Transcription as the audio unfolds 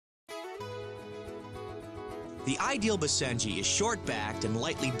The ideal Basenji is short-backed and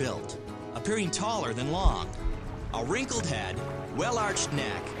lightly built, appearing taller than long. A wrinkled head, well-arched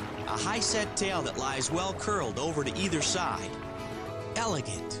neck, a high-set tail that lies well-curled over to either side.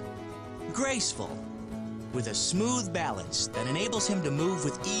 Elegant, graceful, with a smooth balance that enables him to move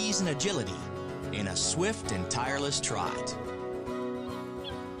with ease and agility in a swift and tireless trot.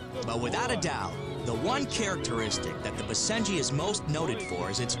 But without a doubt, the one characteristic that the Basenji is most noted for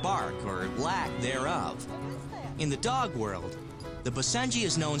is its bark, or lack thereof. In the dog world, the Basenji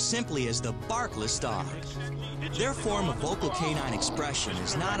is known simply as the barkless dog. Their form of vocal canine expression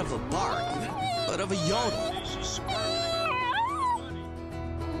is not of a bark, but of a yodel.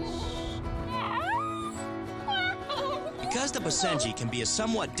 Because the Basenji can be a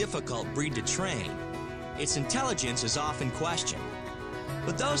somewhat difficult breed to train, its intelligence is often questioned.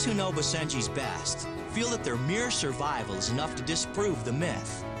 But those who know Basenjis best feel that their mere survival is enough to disprove the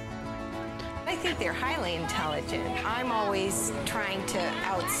myth. I think they're highly intelligent. I'm always trying to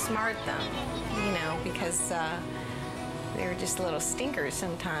outsmart them, you know, because they're just little stinkers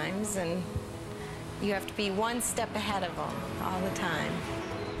sometimes, and you have to be one step ahead of them all the time.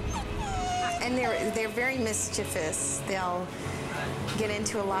 And they're very mischievous. They'll get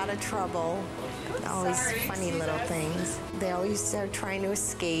into a lot of trouble. Always funny little things. They always are trying to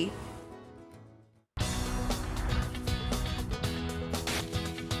escape.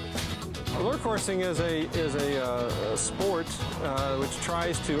 Lure coursing is a sport which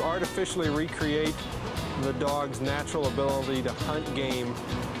tries to artificially recreate the dog's natural ability to hunt game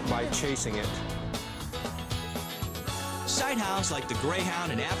by chasing it. Sighthounds like the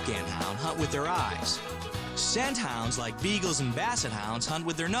greyhound and Afghan hound hunt with their eyes. Scent hounds like beagles and basset hounds hunt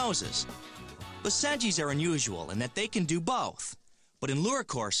with their noses. Basenjis are unusual in that they can do both. But in lure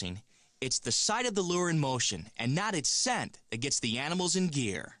coursing, it's the sight of the lure in motion and not its scent that gets the animals in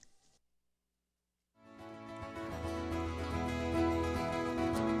gear.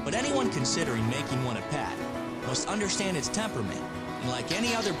 But anyone considering making one a pet must understand its temperament, and like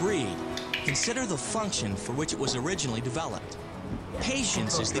any other breed, consider the function for which it was originally developed.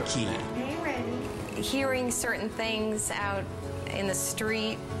 Patience is the key. Hearing certain things out in the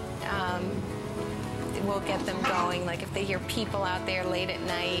street will get them going. Like if they hear people out there late at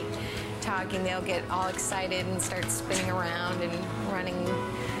night talking, they'll get all excited and start spinning around and running,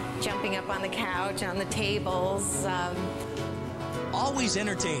 jumping up on the couch, on the tables. Always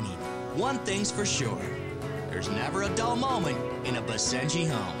entertaining. One thing's for sure. There's never a dull moment in a Basenji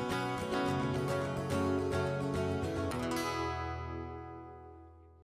home.